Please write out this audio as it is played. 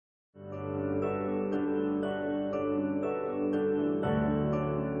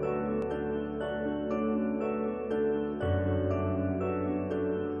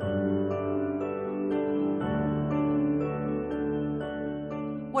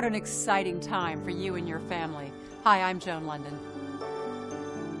What an exciting time for you and your family. Hi, I'm Joan London.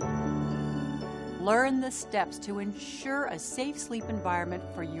 Learn the steps to ensure a safe sleep environment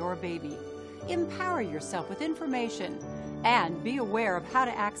for your baby. Empower yourself with information and be aware of how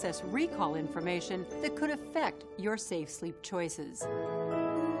to access recall information that could affect your safe sleep choices.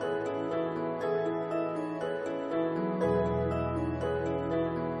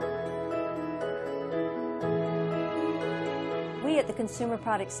 We at the Consumer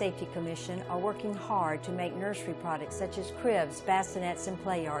Product Safety Commission are working hard to make nursery products such as cribs, bassinets, and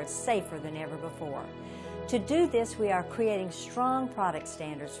play yards safer than ever before. To do this, we are creating strong product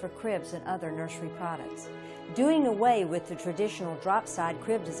standards for cribs and other nursery products, doing away with the traditional drop-side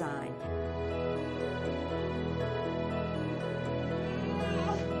crib design.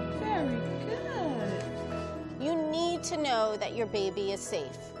 Very good. You need to know that your baby is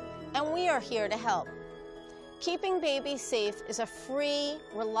safe, and we are here to help. Keeping Babies Safe is a free,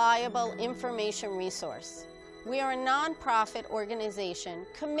 reliable information resource. We are a nonprofit organization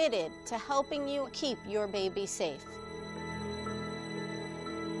committed to helping you keep your baby safe.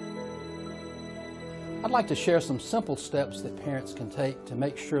 I'd like to share some simple steps that parents can take to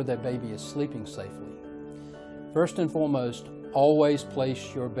make sure their baby is sleeping safely. First and foremost, always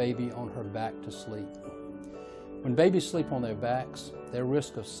place your baby on her back to sleep. When babies sleep on their backs, their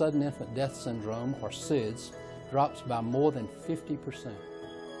risk of sudden infant death syndrome, or SIDS, drops by more than 50%.